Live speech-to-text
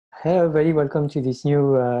Hello, everybody. Welcome to this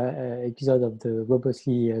new episode of the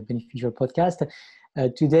Robustly Beneficial podcast.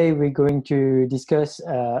 Today, we're going to discuss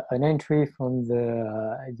an entry from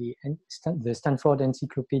the Stanford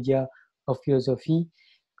Encyclopaedia of Philosophy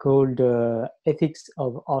called Ethics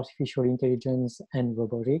of Artificial Intelligence and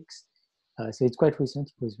Robotics. So it's quite recent.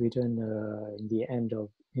 It was written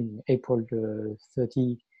in April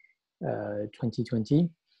 30,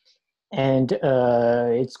 2020. And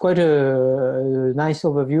it's quite a nice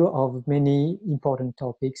overview of many important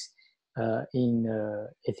topics in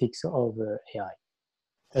ethics of AI.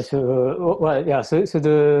 So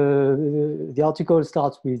the article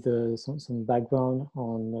starts with some background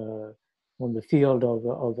on the field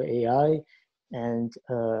of AI, and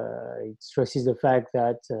it stresses the fact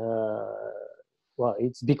that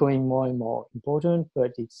it's becoming more and more important,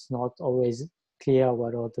 but it's not always clear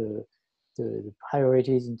what are the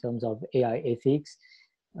priorities in terms of AI ethics.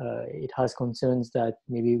 It has concerns that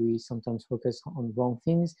maybe we sometimes focus on wrong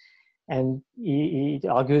things, and it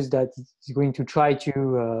argues that it's going to try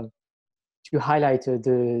to highlight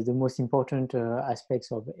the most important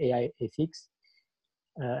aspects of AI ethics,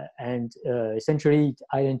 and essentially it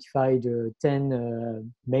identified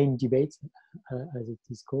 10 main debates, as it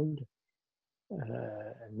is called.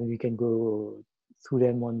 And maybe we can go through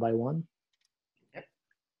them one by one.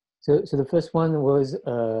 So the first one was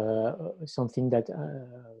something that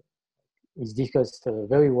is discussed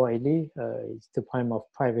very widely. It's the problem of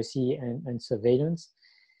privacy and surveillance.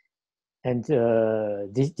 And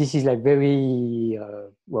this is like very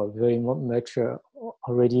much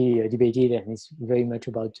already debated, and it's very much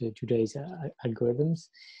about today's algorithms.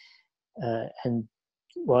 And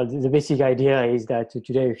the basic idea is that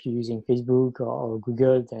today, if you're using Facebook or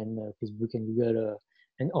Google, then Facebook and Google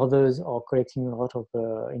and others are collecting a lot of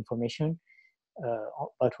information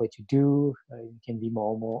about what you do. It can be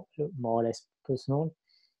more or less personal.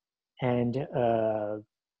 And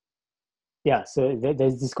so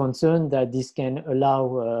there's this concern that this can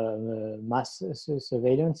allow mass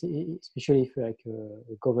surveillance, especially if a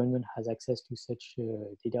government has access to such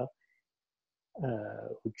data,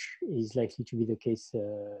 which is likely to be the case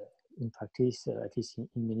in practice, at least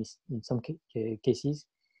in some cases.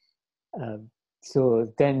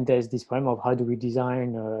 So then there's this problem of how do we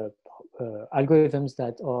design algorithms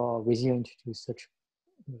that are resilient to such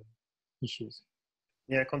issues.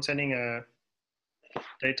 Yeah, concerning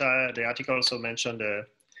data, the article also mentioned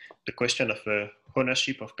the question of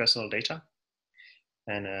ownership of personal data.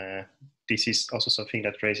 And this is also something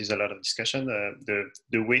that raises a lot of discussion.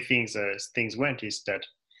 The way things went is that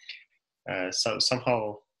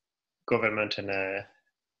somehow government and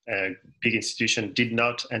big institution did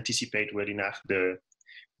not anticipate well enough the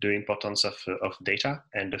importance of data,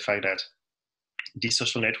 and the fact that this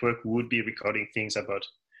social network would be recording things about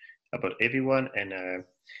everyone and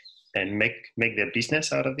make their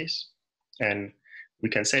business out of this. And we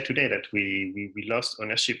can say today that we lost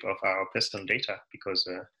ownership of our personal data because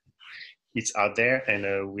it's out there,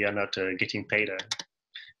 and we are not getting paid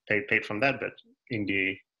from that. But in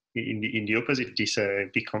the opposite, these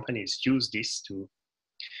big companies use this to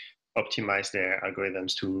optimize their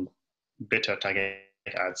algorithms to better target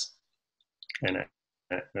ads and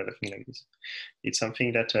another thing like this. It's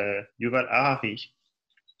something that Yuval Harari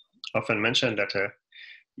often mentioned, that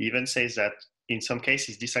he even says that in some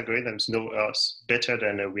cases these algorithms know us better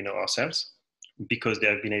than we know ourselves, because they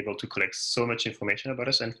have been able to collect so much information about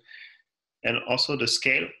us, and also the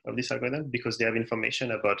scale of this algorithm, because they have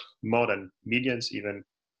information about more than millions, even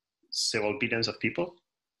several billions of people.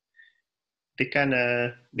 They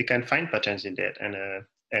can find patterns in that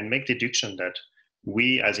and make deduction that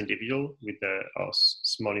we as individuals with our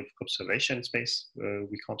small observation space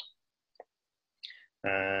we can't.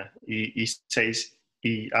 He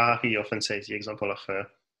often says the example of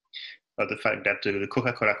the fact that the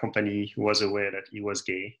Coca-Cola company was aware that he was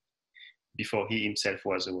gay before he himself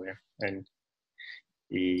was aware, and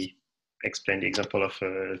he explained the example of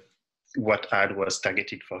what ad was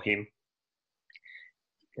targeted for him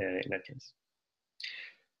in that case.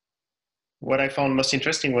 What I found most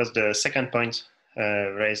interesting was the second point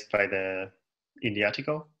raised in the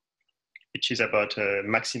article, which is about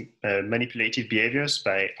manipulative behaviors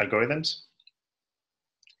by algorithms.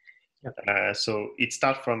 Yep. So it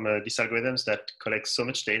starts from these algorithms that collect so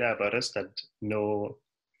much data about us, that know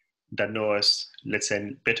us, let's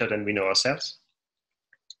say, better than we know ourselves,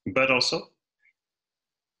 but also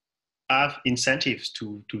have incentives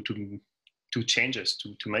to change us,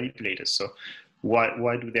 to manipulate us. So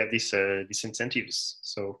why do they have these incentives?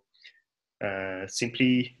 So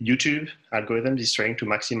simply YouTube algorithms is trying to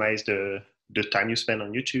maximize the time you spend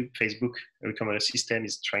on YouTube. Facebook recommender system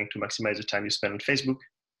is trying to maximize the time you spend on Facebook.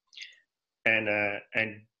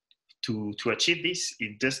 And to achieve this,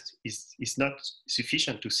 it just is not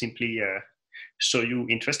sufficient to simply show you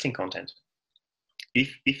interesting content.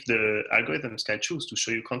 If the algorithms can choose to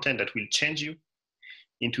show you content that will change you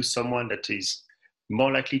into someone that is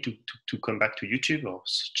more likely to come back to YouTube, or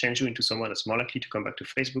change you into someone that's more likely to come back to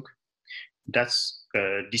Facebook, that's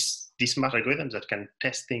these smart algorithms that can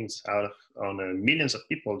test things out on millions of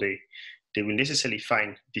people. They will necessarily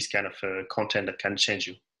find this kind of content that can change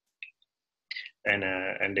you, and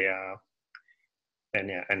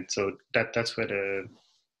so that's where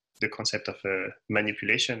the concept of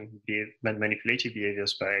manipulative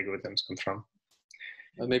behaviors by algorithms come from.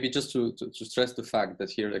 Maybe just to stress the fact that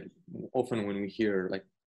here, like, often when we hear like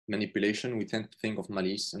manipulation, we tend to think of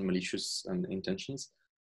malice and malicious intentions.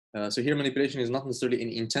 So here, manipulation is not necessarily an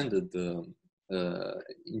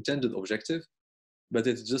intended objective, but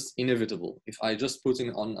it's just inevitable. If I just put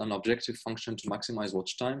in on an objective function to maximize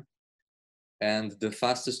watch time, and the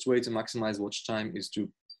fastest way to maximize watch time is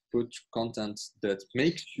to put content that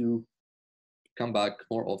makes you come back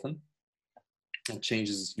more often and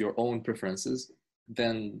changes your own preferences,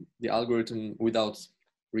 then the algorithm, without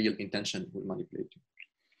real intention, will manipulate you.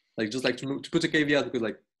 Like, just like to put a caveat, because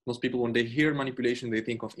like most people, when they hear manipulation, they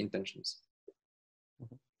think of intentions.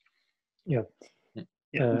 Yeah.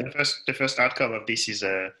 Yeah. The first outcome of this is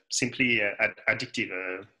simply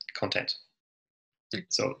addictive content.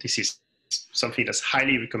 So this is something that's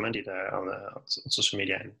highly recommended on social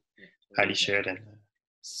media and highly shared. And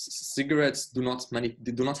cigarettes do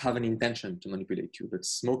not have an intention to manipulate you, but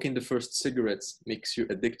smoking the first cigarette makes you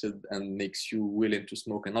addicted and makes you willing to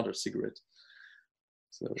smoke another cigarette.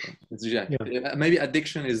 So maybe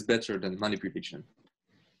addiction is better than manipulation,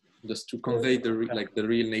 just to convey the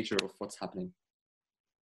real nature of what's happening.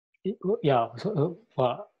 Yeah. So,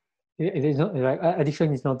 well, it is not like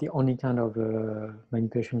addiction is not the only kind of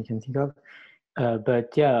manipulation you can think of.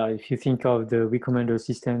 But yeah, if you think of the recommender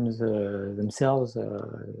systems themselves,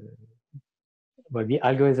 well, the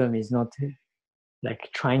algorithm is not like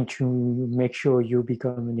trying to make sure you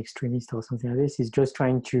become an extremist or something like this. It's just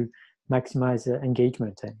trying to maximize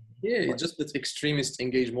engagement. It's just that extremists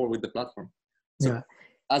engage more with the platform. So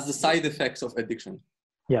as the side effects of addiction.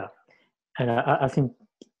 Yeah, and I think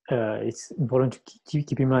it's important to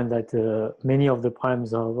keep in mind that many of the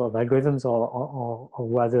problems of algorithms are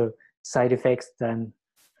rather side effects than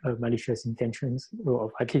malicious intentions,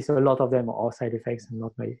 or at least a lot of them are side effects and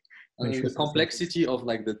not malicious. The complexity of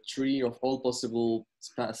like the tree of all possible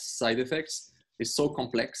side effects is so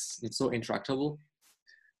complex and so intractable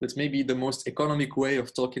that maybe the most economic way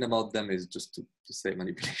of talking about them is just to say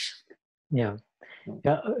manipulation. Yeah.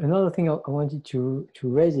 Another thing I wanted to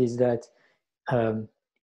raise is that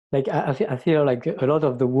like I feel like a lot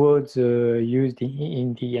of the words used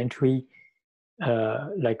in the entry,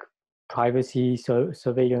 like privacy,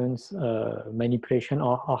 surveillance, manipulation,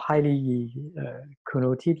 are highly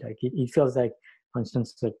connoted. Like it feels like, for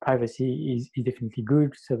instance, that privacy is definitely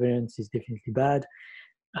good, surveillance is definitely bad,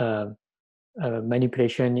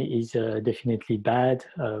 manipulation is definitely bad.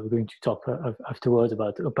 We're going to talk afterwards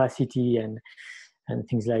about opacity and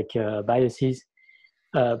things like biases,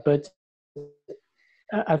 but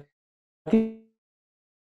I think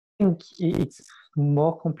it's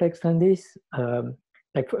more complex than this.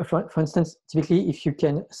 Like for instance, typically, if you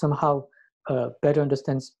can somehow better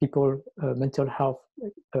understand people' mental health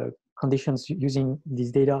conditions using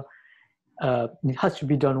this data, it has to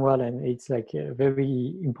be done well, and it's like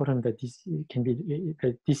very important that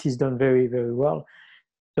this is done very, very well.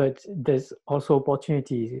 But there's also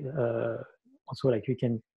opportunities. Also, like you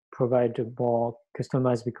can provide more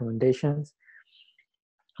customized recommendations.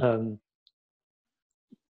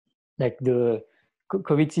 Like the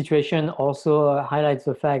COVID situation also highlights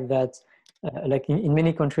the fact that, like in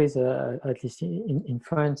many countries, at least in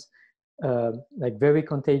France, like very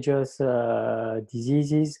contagious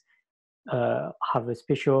diseases have a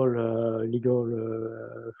special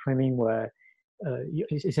legal framing where you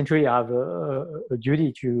essentially have a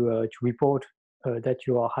duty to report that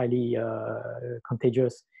you are highly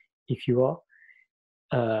contagious if you are,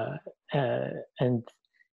 and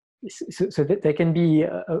so there can be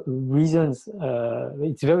reasons.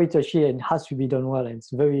 It's very touchy and has to be done well, and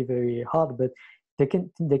it's very, very hard. But there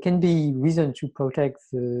can be reason to protect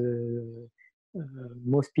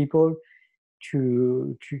most people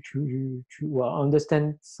to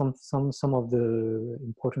understand some of the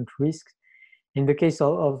important risks. In the case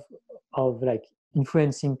of like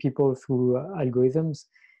influencing people through algorithms,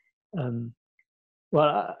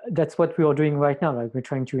 well, that's what we are doing right now. Like we're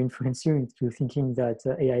trying to influence you into thinking that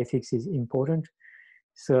AI ethics is important.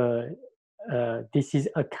 So this is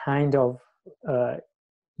a kind of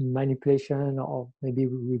manipulation, or maybe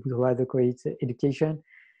we would rather call it education.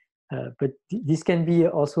 But this can be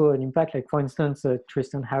also an impact. Like, for instance,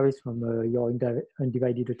 Tristan Harris from your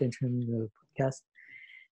Undivided Attention podcast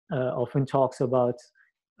often talks about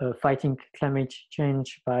fighting climate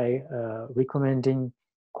change by recommending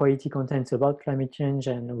quality contents about climate change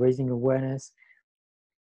and raising awareness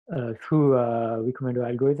through recommender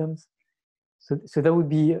algorithms. So that would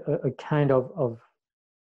be a kind of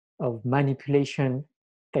manipulation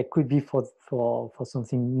that could be for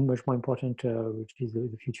something much more important, which is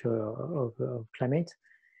the future of climate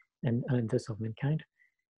and thus of mankind.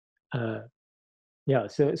 Yeah,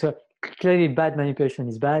 so clearly bad manipulation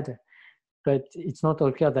is bad, but it's not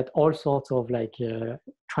all clear that all sorts of like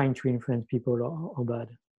trying to influence people are bad.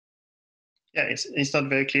 Yeah, it's not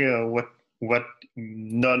very clear what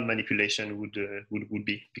non-manipulation would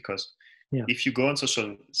be, because if you go on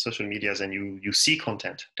social medias and you see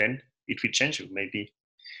content, then it will change you. Maybe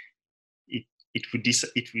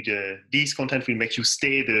this content will make you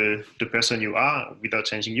stay the person you are without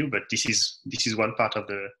changing you. But this is one part of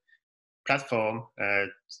the platform.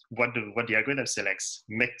 What the algorithm selects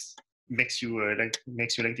makes you like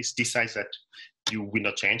this, decides that you will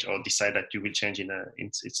not change, or decide that you will change in a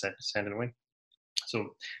certain way.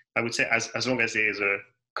 So I would say as long as there is a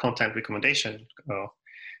content recommendation,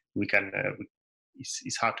 we can.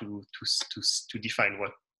 It's hard to define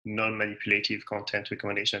what non-manipulative content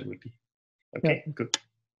recommendation would be. Okay, good.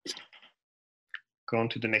 Go on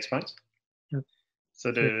to the next point. Yep.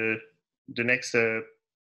 So the next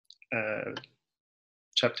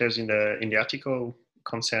chapters in the article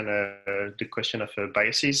concern the question of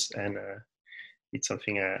biases, and it's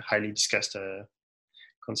something highly discussed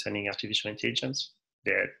concerning artificial intelligence.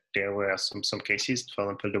 There were some cases. For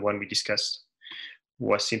example, the one we discussed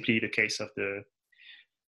was simply the case of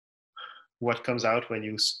what comes out when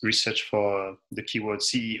you research for the keyword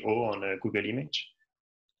CEO on a Google image.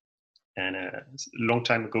 And a long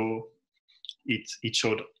time ago, it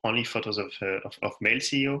showed only photos of male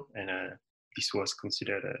CEO, and this was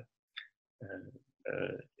considered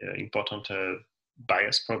a important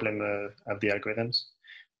bias problem of the algorithms.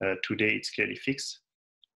 Today, it's clearly fixed.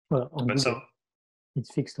 Well, on but Google.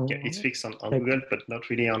 It's fixed on. Yeah, it's fixed on Google, but not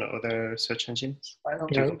really on other search engines.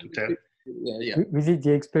 We did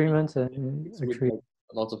the experiment, and actually, with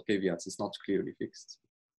a lot of caveats. It's not clearly fixed.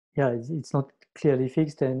 Yeah, it's not clearly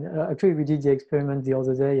fixed, and actually we did the experiment the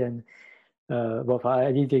other day, and well,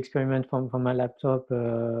 I did the experiment from my laptop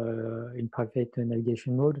in private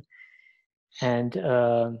navigation mode, and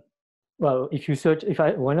well, if you search,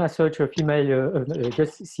 when I search a female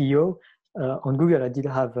just CEO on Google, I did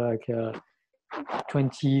have like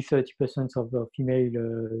 20-30% of the female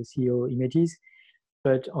CEO images,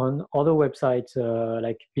 but on other websites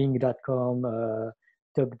like Bing.com,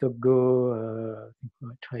 DuckDuckGo,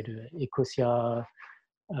 I tried Ecosia,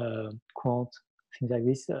 Quant, things like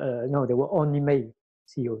this. No, there were only male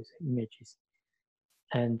CEOs images.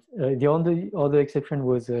 And the only other exception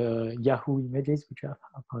was Yahoo images, which I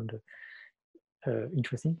found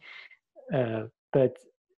interesting. But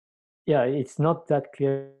yeah, it's not that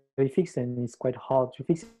clearly fixed, and it's quite hard to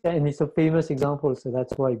fix. And it's a famous example, so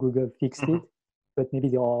that's why Google fixed it. But maybe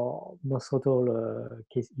there are more subtle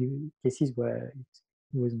cases where it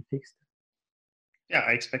wasn't fixed. Yeah,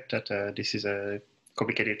 I expect that this is a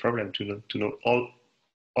complicated problem to know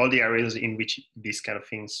all the areas in which these kind of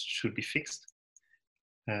things should be fixed.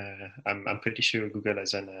 I'm pretty sure Google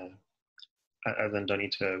hasn't done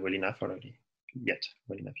it well enough already yet.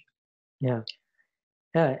 Well enough.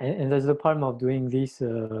 Yeah, and there's the problem of doing this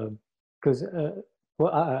because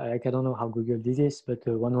well, I don't know how Google did this, but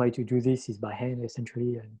one way to do this is by hand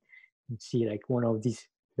essentially, and see like one of these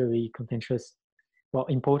very contentious, well,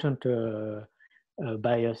 important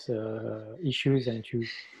bias issues, and to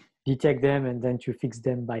detect them and then to fix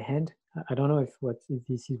them by hand. I don't know if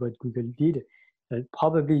this is what Google did.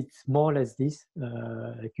 Probably it's more or less this.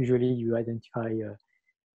 Like usually you identify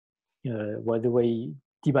what the way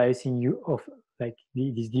debiasing like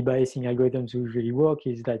these debiasing algorithms usually work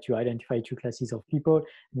is that you identify two classes of people and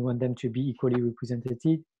you want them to be equally represented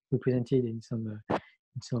in some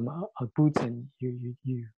outputs, and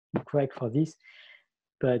you correct for this.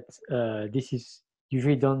 But this is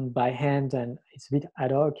usually done by hand, and it's a bit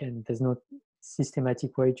ad hoc, and there's no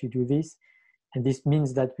systematic way to do this. And this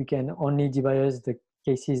means that we can only debias the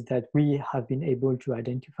cases that we have been able to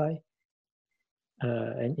identify.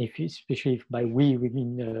 And especially if by we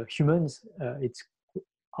mean humans, it's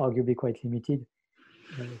arguably quite limited.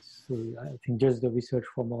 So I think just the research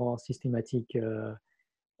for more systematic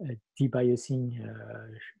debiasing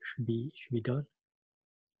should be done.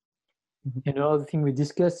 And another thing we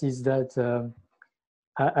discussed is that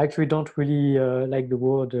I actually don't really like the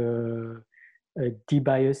word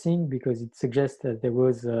debiasing, because it suggests that there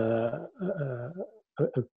was a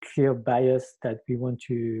clear bias that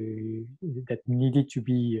that needed to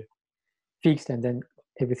be fixed, and then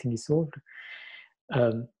everything is solved.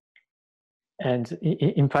 And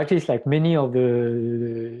in practice, like many of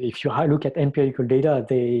if you look at empirical data,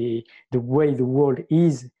 the way the world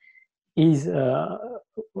is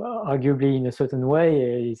arguably in a certain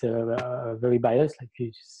way is very biased. Like if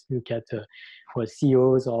you just look at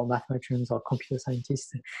CEOs or mathematicians or computer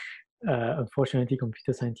scientists, unfortunately,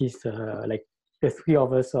 computer scientists, like the three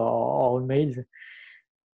of us are all males.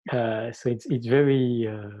 So it's very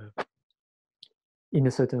in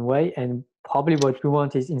a certain way, and probably what we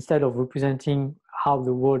want is, instead of representing how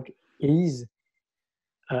the world is,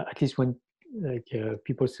 at least when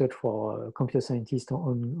people search for computer scientists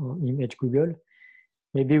on image Google,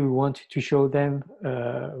 maybe we want to show them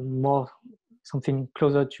more something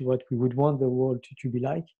closer to what we would want the world to be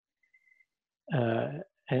like,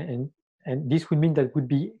 and this would mean that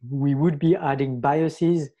we would be adding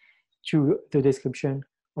biases to the description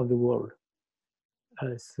of the world.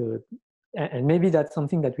 And maybe that's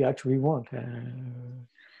something that we actually want. I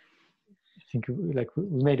think like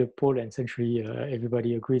we made a poll, and essentially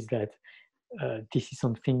everybody agrees that this is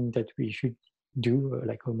something that we should do,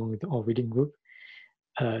 like among our reading group.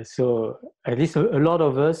 So at least a lot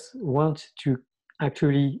of us want to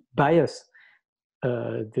actually bias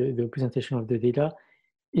the representation of the data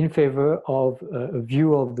in favor of a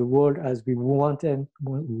view of the world as we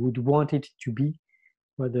would want it to be,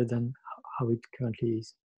 rather than how it currently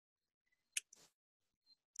is.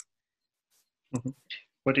 Mm-hmm.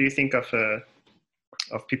 What do you think of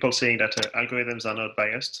people saying that algorithms are not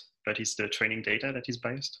biased, but it's the training data that is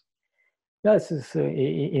biased? Yes, so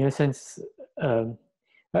in a sense,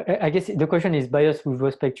 I guess the question is biased with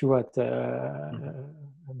respect to what?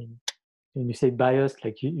 I mean, when you say biased,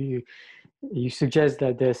 like you suggest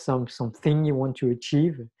that there's something you want to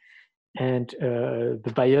achieve, and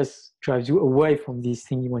the bias drives you away from this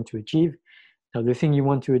thing you want to achieve. Now, the thing you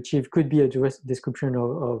want to achieve could be a description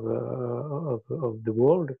of the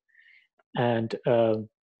world, and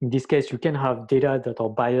in this case, you can have data that are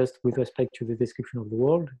biased with respect to the description of the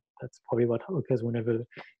world. That's probably what occurs whenever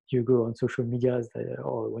you go on social media,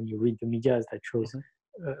 or when you read the media, that shows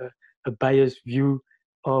a biased view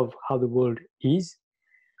of how the world is.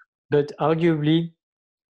 But arguably,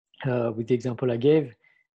 with the example I gave,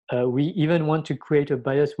 we even want to create a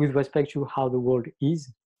bias with respect to how the world is,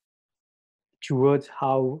 towards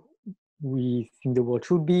how we think the world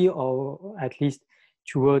should be, or at least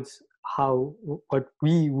towards what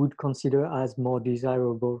we would consider as more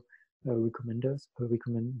desirable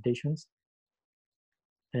recommendations,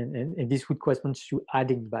 and this would correspond to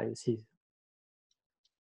adding biases.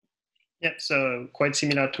 Yeah, so quite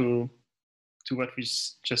similar to what we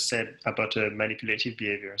just said about manipulative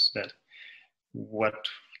behaviors, that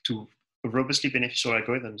robustly beneficial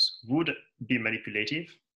algorithms would be manipulative,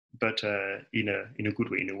 but in a good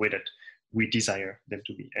way, in a way that we desire them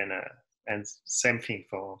to be. And same thing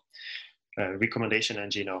for recommendation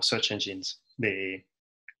engine or search engines. They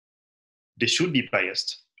should be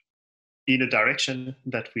biased in a direction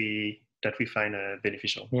that we find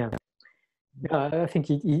beneficial. Yeah, I think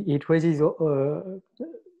it raises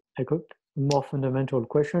like a more fundamental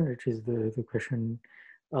question, which is the question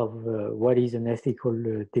of what is an ethical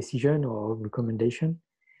decision or recommendation,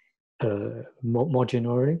 more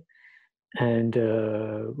generally. And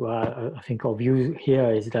well, I think our view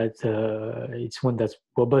here is that it's one that's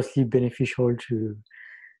robustly beneficial to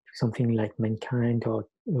something like mankind or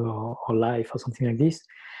life or something like this.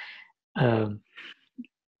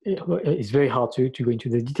 It's very hard to go into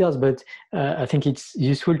the details, but I think it's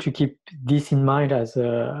useful to keep this in mind as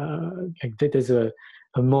like there's a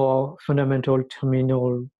more fundamental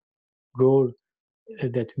terminal goal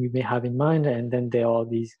that we may have in mind, and then there are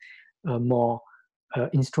these more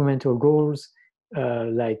instrumental goals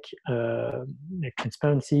like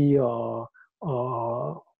transparency or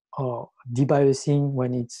debiasing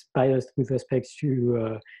when it's biased with respect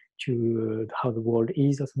to how the world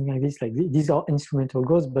is, or something like this. Like these are instrumental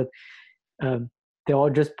goals, but they are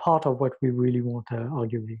just part of what we really want,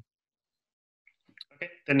 arguably. Okay.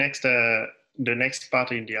 The next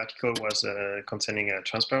part in the article was concerning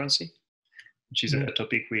transparency, which is a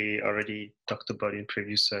topic we already talked about in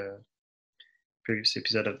previous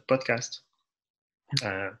episode of the podcast.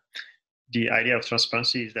 The idea of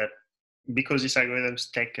transparency is that because these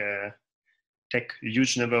algorithms take a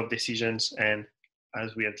huge number of decisions, and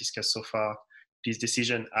as we have discussed so far, these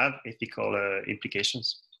decisions have ethical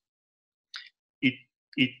implications.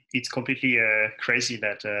 It's completely crazy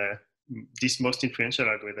that these most influential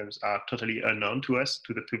algorithms are totally unknown to us,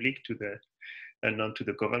 to the public, unknown to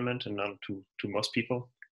the government, unknown to most people,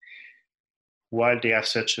 while they have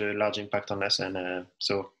such a large impact on us. And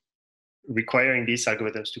so requiring these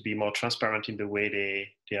algorithms to be more transparent in the way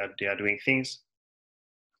they are doing things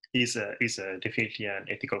is definitely an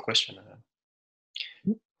ethical question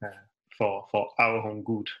for our own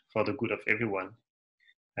good, for the good of everyone.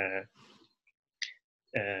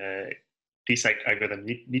 These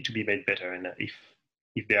algorithms need to be made better, and if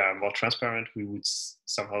they are more transparent, we would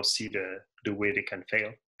somehow see the way they can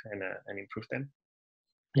fail and improve them.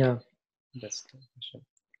 Yeah, that's the question.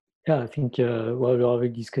 Yeah, I think well, we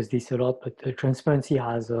already discussed this a lot, but transparency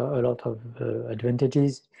has a lot of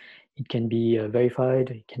advantages. It can be verified,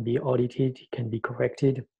 it can be audited, it can be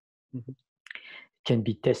corrected, it can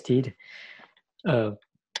be tested.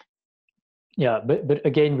 Yeah, but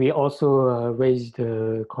again, we also raised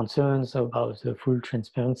concerns about the full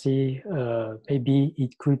transparency. Maybe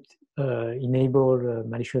it could enable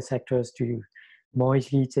malicious actors to more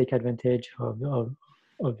easily take advantage of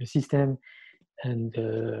the system. And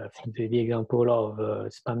I think the example of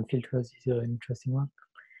spam filters is an interesting one.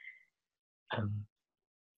 I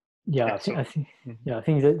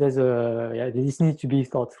think that there's this needs to be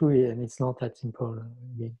thought through, and it's not that simple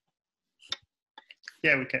again.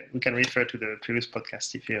 Yeah, we can refer to the previous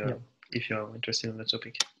podcast if you're interested in the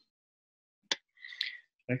topic.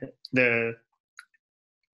 Okay. The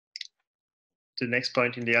next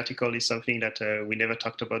point in the article is something that we never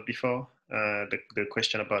talked about before. The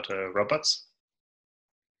question about robots.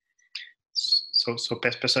 So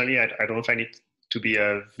personally, I don't find it to be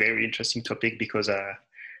a very interesting topic because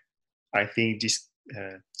I think this.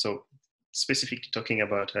 So specifically talking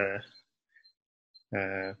about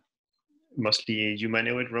mostly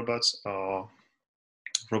humanoid robots or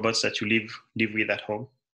robots that you live with at home.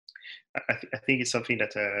 I think it's something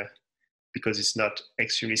that because it's not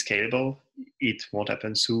extremely scalable, it won't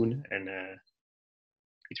happen soon, and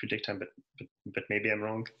it will take time. But maybe I'm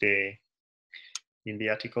wrong. In the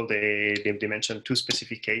article they mentioned two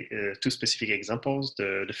specific examples.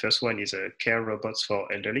 The first one is care robots for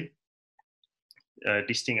elderly.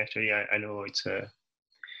 This thing actually I know it's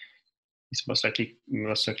most likely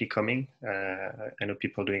coming. I know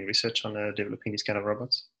people doing research on developing these kind of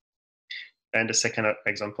robots. And the second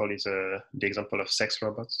example is the example of sex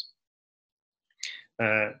robots.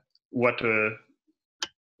 While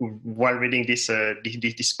reading this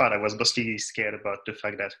part, I was mostly scared about the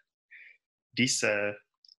fact that this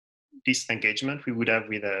engagement we would have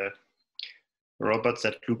with robots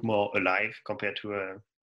that look more alive compared to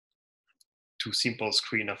simple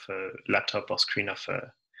screen of a laptop or screen of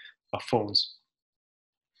phones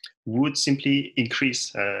would simply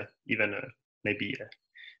increase even maybe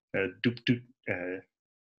what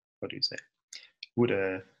do you say?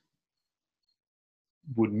 Would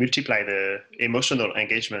multiply the emotional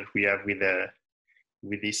engagement we have with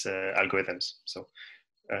these algorithms. So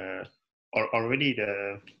already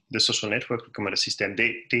the social network recommender system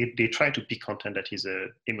they try to pick content that is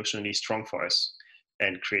emotionally strong for us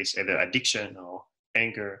and creates either addiction or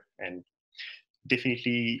anger, and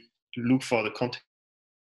definitely look for the content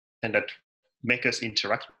that make us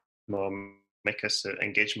interact more, make us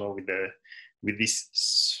engage more with these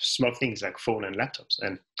small things like phone and laptops.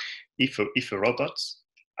 And if a robot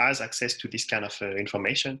has access to this kind of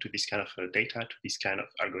information, to this kind of data, to this kind of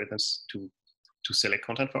algorithms to select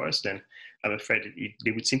content for us, then I'm afraid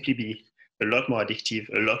they would simply be a lot more addictive,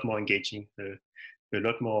 a lot more engaging, a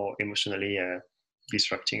lot more emotionally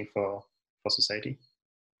disrupting for society.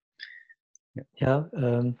 So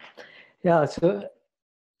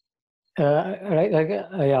like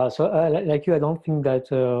you, I don't think that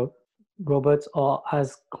robots are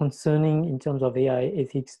as concerning in terms of AI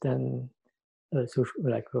ethics than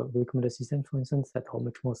recommender systems, for instance, that are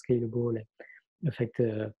much more scalable and affect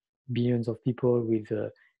billions of people with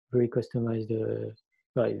very customized.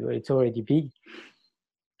 It's already big.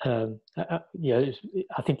 I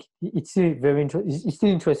think it's still it's still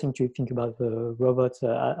interesting to think about the robots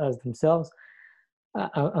as themselves.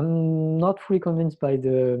 I'm not fully convinced by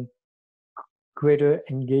the greater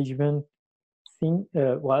engagement thing.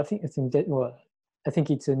 I think it's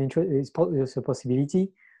it's a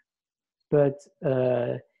possibility, but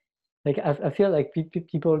I feel like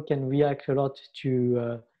people can react a lot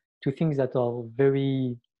to things that are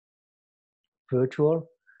very virtual.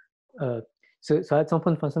 So at some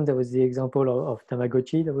point, for instance, there was the example of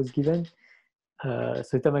Tamagotchi that was given.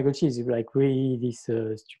 So Tamagotchi is like really this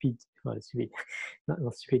not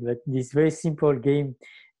stupid, but this very simple game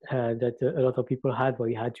that a lot of people had, where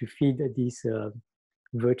you had to feed this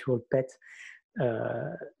virtual pet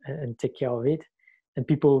and take care of it. And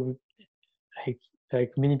people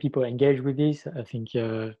like many people engage with this. I think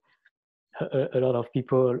a lot of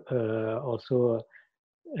people also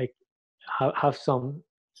like have some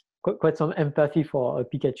quite some empathy for a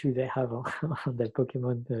Pikachu they have on, on the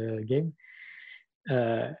Pokemon game,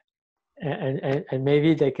 and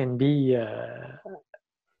maybe there can be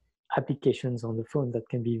applications on the phone that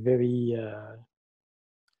can be very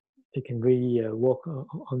they can really work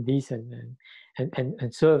on this and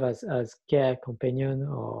serve as care companion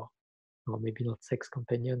or maybe not sex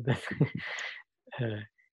companion, but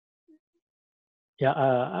yeah,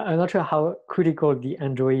 I'm not sure how critical the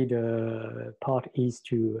Android part is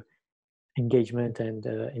to engagement and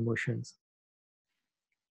emotions.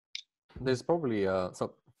 There's probably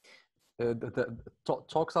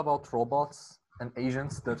talks about robots and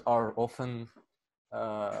agents that are often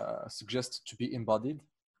suggested to be embodied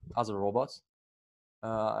as a robot.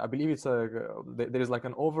 I believe it's there is like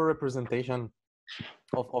an overrepresentation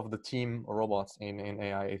of the team robots in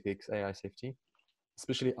AI ethics, AI safety,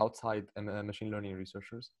 especially outside machine learning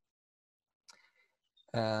researchers.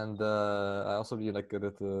 And I also believe like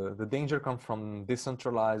that the danger comes from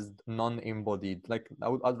decentralized, non-embodied. Like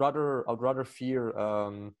I'd rather fear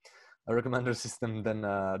a recommender system than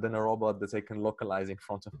a robot that I can localize in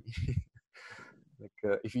front of me.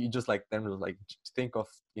 Like if you just like them like think of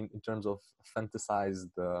in terms of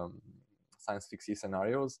fantasized science fiction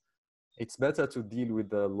scenarios, it's better to deal with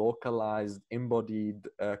the localized, embodied,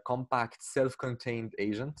 compact, self-contained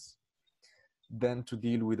agents than to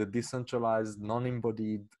deal with a decentralized,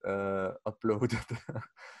 non-embodied, uploaded,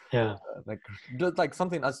 yeah, like just like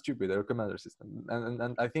something as stupid, a recommender system.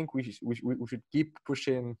 And I think we should keep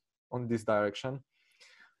pushing on this direction,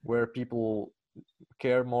 where people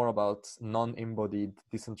care more about non-embodied,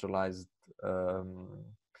 decentralized,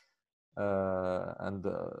 and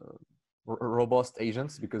robust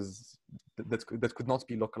agents, because that could not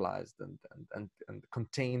be localized and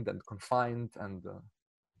contained and confined and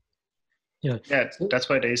yeah. That's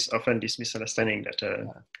why there is often this misunderstanding that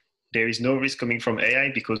there is no risk coming from AI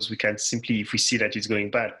because we can simply, if we see that it's going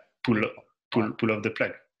bad, pull off the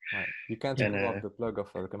plug. Right. You can't pull off the plug of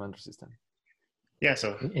a recommender system. Yeah,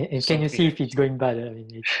 so and can you see if it's going bad? I mean,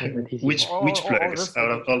 it's not that easy. which plugs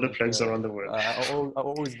out of all the plugs around the world? I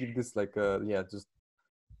always give this like just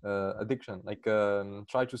addiction. Like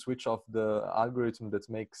try to switch off the algorithm that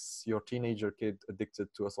makes your teenager kid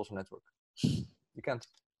addicted to a social network. You can't.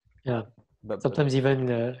 Yeah. Sometimes even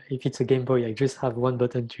if it's a Game Boy, I just have one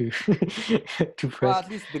button to to press. Well, at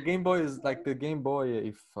least the Game Boy is like the Game Boy.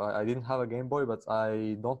 If I didn't have a Game Boy, but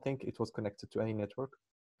I don't think it was connected to any network.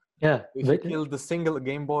 Yeah. If you kill the single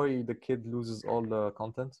Game Boy, the kid loses all the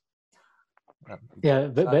content. Yeah,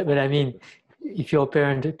 but I mean, if your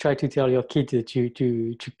parent try to tell your kid to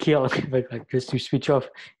kill, but like just to switch off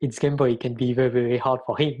its Game Boy, it can be very, very hard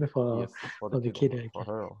for him, for the kid. For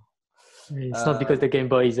her. It's not because the Game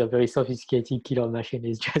Boy is a very sophisticated killer machine.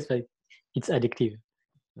 It's just like it's addictive.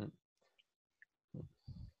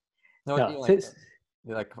 No,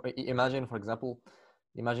 like imagine, for example,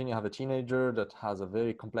 imagine you have a teenager that has a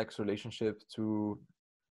very complex relationship to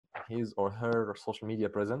his or her social media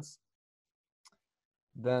presence.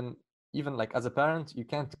 Then even like as a parent, you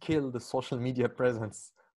can't kill the social media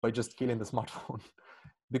presence by just killing the smartphone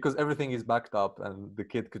because everything is backed up and the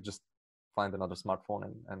kid could just find another smartphone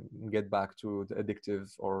and get back to the addictive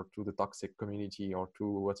or to the toxic community or to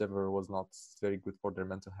whatever was not very good for their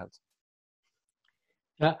mental health.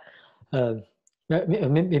 Yeah.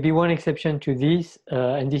 Maybe one exception to this,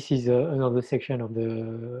 and this is another section of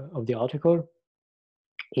the article,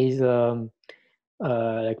 is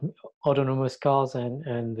like autonomous cars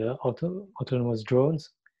and autonomous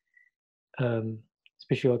drones,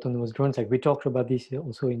 especially autonomous drones. Like we talked about this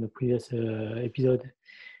also in the previous episode,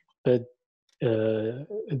 but the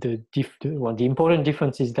important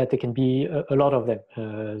difference is that there can be a lot of them.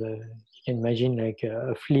 You can imagine like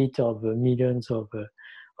a fleet of millions of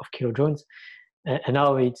kilo drones, and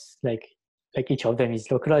now it's like each of them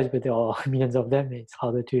is localized, but there are millions of them. It's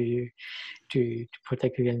harder to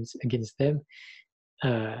protect against them.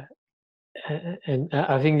 And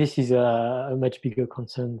I think this is a much bigger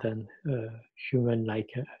concern than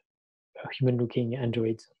human-looking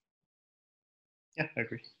androids. Yeah, I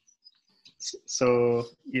agree. So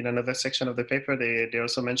in another section of the paper, they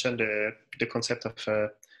also mentioned the concept of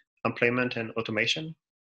employment and automation.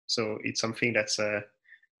 So it's something that's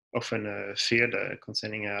often feared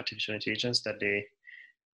concerning artificial intelligence, that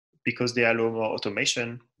because they allow more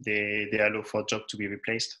automation, they allow for jobs to be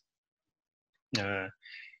replaced.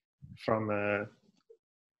 From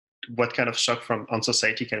what kind of shock on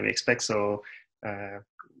society can we expect? So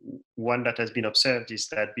one that has been observed is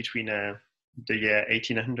that between the year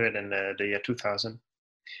 1800 and the year 2000.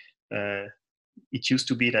 It used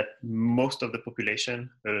to be that most of the population,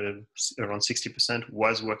 around 60%,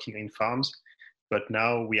 was working in farms. But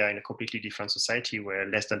now we are in a completely different society where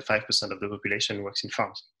less than 5% of the population works in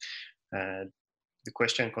farms. The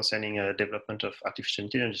question concerning development of artificial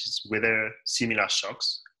intelligence is whether similar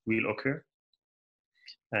shocks will occur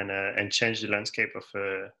and change the landscape of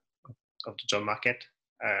the job market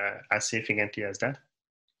as significantly as that.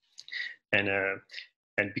 And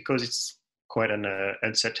because it's quite an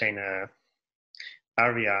uncertain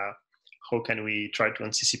area, how can we try to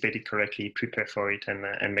anticipate it correctly, prepare for it,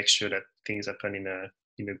 and make sure that things happen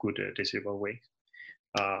in a good, desirable way?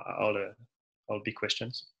 All big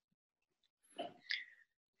questions.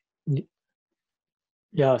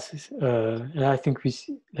 Yes, and I think we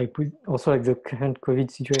also the current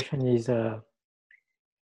COVID situation is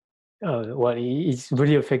well, it's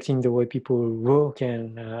really affecting the way people work,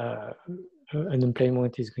 and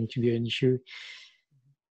unemployment is going to be an issue.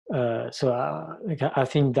 So I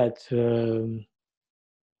think that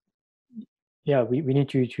yeah, we need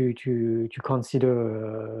to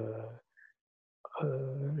consider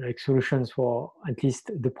like solutions for at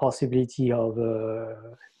least the possibility of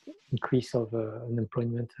increase of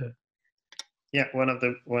unemployment. Yeah, one of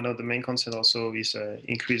the main concerns also is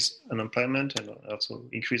increased unemployment and also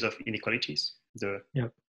increase of inequalities. The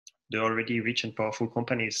already rich and powerful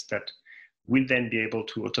companies that will then be able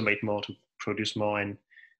to automate more, to produce more, and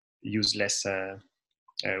use less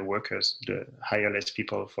workers. The hire less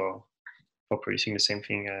people for producing the same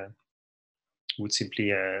thing would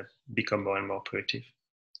simply become more and more productive.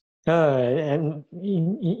 And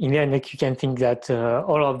in the end, like, you can think that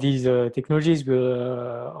all of these technologies will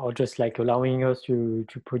are just like allowing us to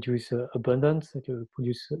produce abundance, to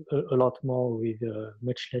produce a lot more with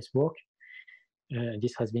much less work.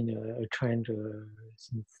 This has been a trend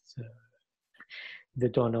since the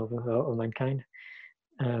dawn of mankind.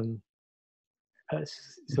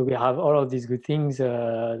 So we have all of these good things that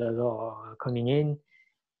are coming in,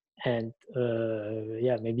 and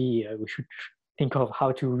yeah, maybe we should think of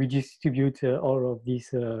how to redistribute all of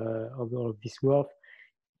this wealth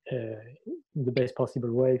in the best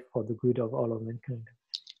possible way for the good of all of mankind.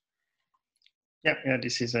 Yeah,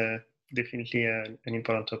 this is definitely an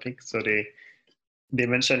important topic. So they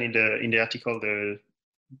mention in the article the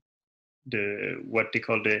what they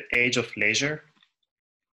call the age of leisure,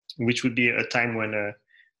 which would be a time when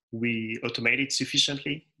we automate it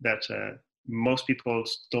sufficiently that most people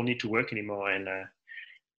don't need to work anymore,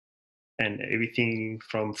 and everything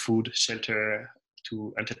from food, shelter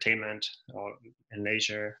to entertainment and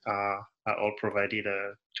leisure are all provided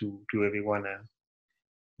to everyone,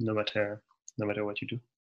 no matter what you do.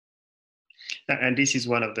 And this is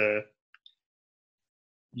one of the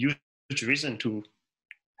huge reason to,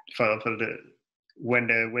 for example,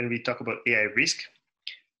 when we talk about AI risk,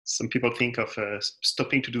 some people think of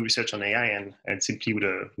stopping to do research on AI and simply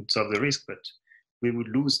would solve the risk, but we would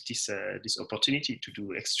lose this opportunity to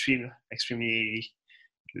do extremely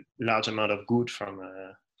large amount of good from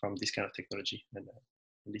this kind of technology, and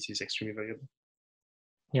this is extremely valuable.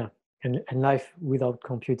 Yeah, and life without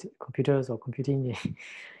computers or computing,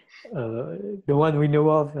 the one we know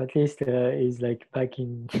of at least is like back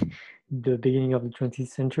in the beginning of the 20th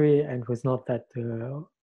century, and was not that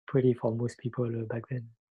pretty for most people back then.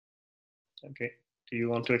 Okay. Do you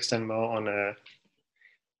want to extend more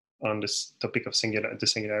on this topic of the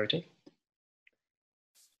singularity?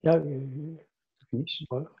 Yeah.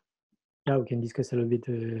 Well, yeah, we can discuss a little bit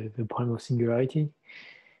the problem of singularity.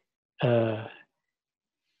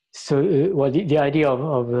 So, well, the idea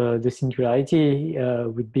of the singularity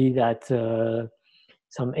would be that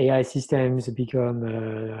some AI systems become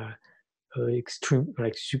extreme,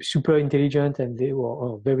 like super intelligent, and they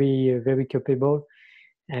were very, very capable,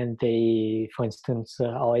 and they, for instance,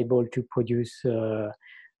 are able to produce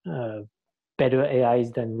better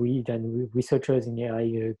AIs than researchers in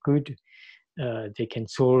AI could. They can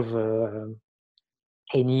solve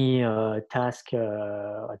any task,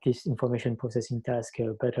 at least information processing task,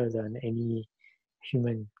 better than any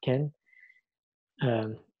human can.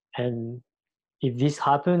 And if this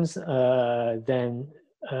happens, then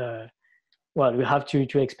well, we have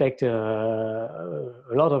to expect a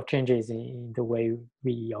lot of changes in the way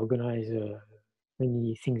we organize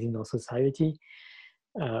many things in our society.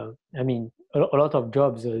 I mean, a lot of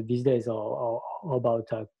jobs these days are about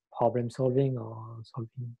problem solving, or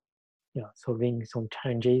solving some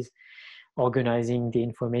challenges, organizing the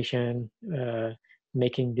information,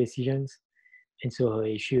 making decisions. And so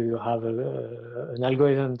if you have an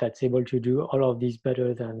algorithm that's able to do all of this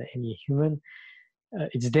better than any human,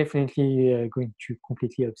 it's definitely going to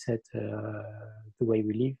completely upset the way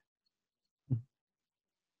we live.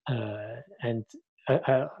 And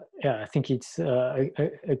I think it's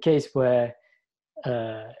a case where,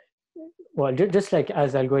 well, just like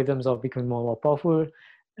as algorithms are becoming more and more powerful,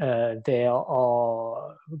 there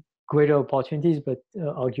are greater opportunities, but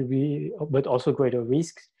arguably, but also greater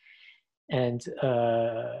risks. And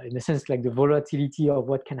in a sense, like the volatility of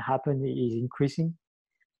what can happen is increasing.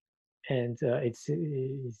 And it's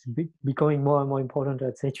becoming more and more important,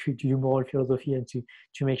 I'd say, to do moral philosophy and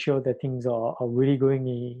to make sure that things are really going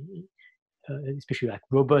in, especially like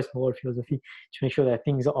robust moral philosophy, to make sure that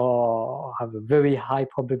things have a very high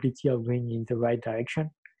probability of going in the right direction.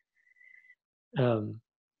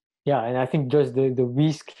 Yeah, and I think just the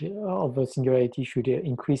risk of a singularity should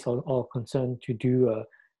increase our concern to do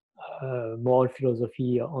moral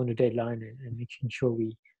philosophy on a deadline and making sure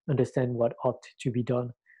we understand what ought to be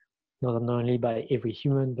done, not only by every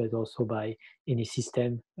human, but also by any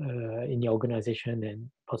system in the organization and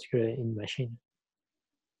particularly in machine.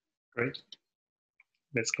 Great.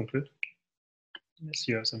 Let's conclude. Yes,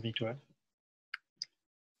 you have something to add?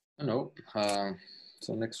 No.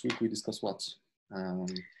 So next week we discuss what?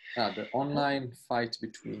 The online fight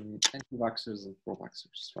between anti-vaxxers and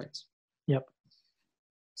pro-vaxxers, right? Yep.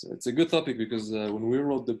 So it's a good topic because when we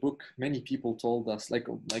wrote the book, many people told us, like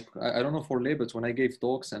I don't know for Lay, but when I gave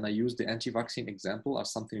talks and I used the anti-vaccine example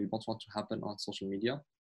as something we don't want to happen on social media,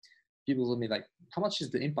 people told me like, how much is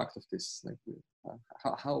the impact of this? Like,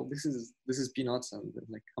 how this is peanuts, and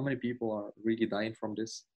like how many people are really dying from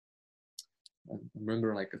this? And I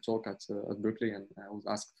remember like a talk at Berkeley, and I was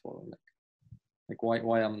asked for like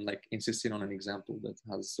why I'm like insisting on an example that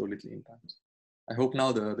has so little impact. I hope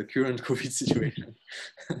now the current COVID situation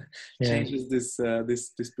changes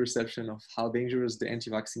this perception of how dangerous the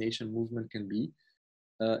anti-vaccination movement can be,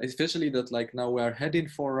 especially that like now we're heading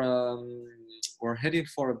for a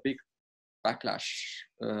big backlash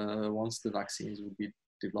once the vaccines will be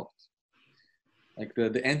developed. Like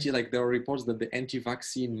there are reports that the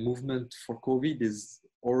anti-vaccine movement for COVID is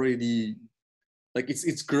already like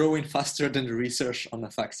it's growing faster than the research on a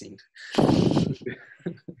vaccine.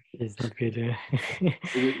 It's not good.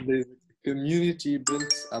 There's a community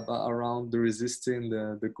built around the resisting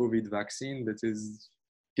the COVID vaccine that is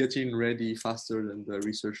getting ready faster than the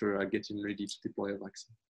researchers are getting ready to deploy a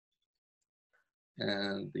vaccine.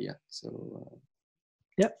 And yeah, so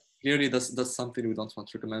clearly that's something we don't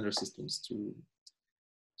want recommender systems to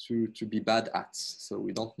be bad at. So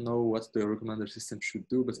we don't know what the recommender system should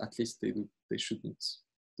do, but at least they shouldn't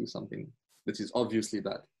do something that is obviously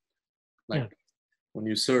bad. Like when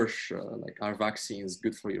you search like, are vaccines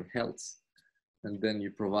good for your health? And then you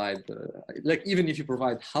provide, like even if you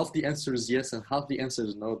provide half the answers yes and half the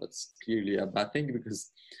answers no, that's clearly a bad thing,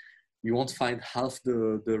 because you won't find half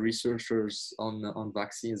the researchers on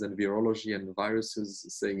vaccines and virology and viruses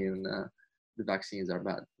saying the vaccines are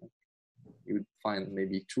bad. You would find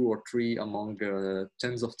maybe 2 or 3 among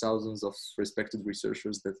tens of thousands of respected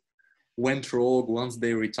researchers that went rogue once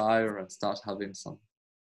they retire and start having some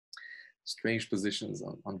strange positions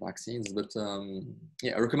on vaccines. But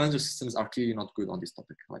recommender systems are clearly not good on this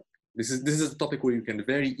topic. Like this is a topic where you can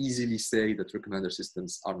very easily say that recommender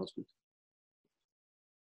systems are not good.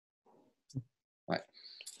 Right.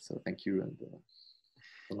 So thank you, and I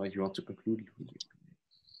don't know if you want to conclude.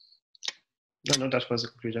 No, that was the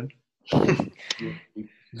conclusion.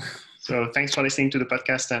 So thanks for listening to the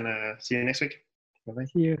podcast, and see you next week. Bye-bye.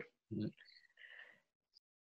 See you.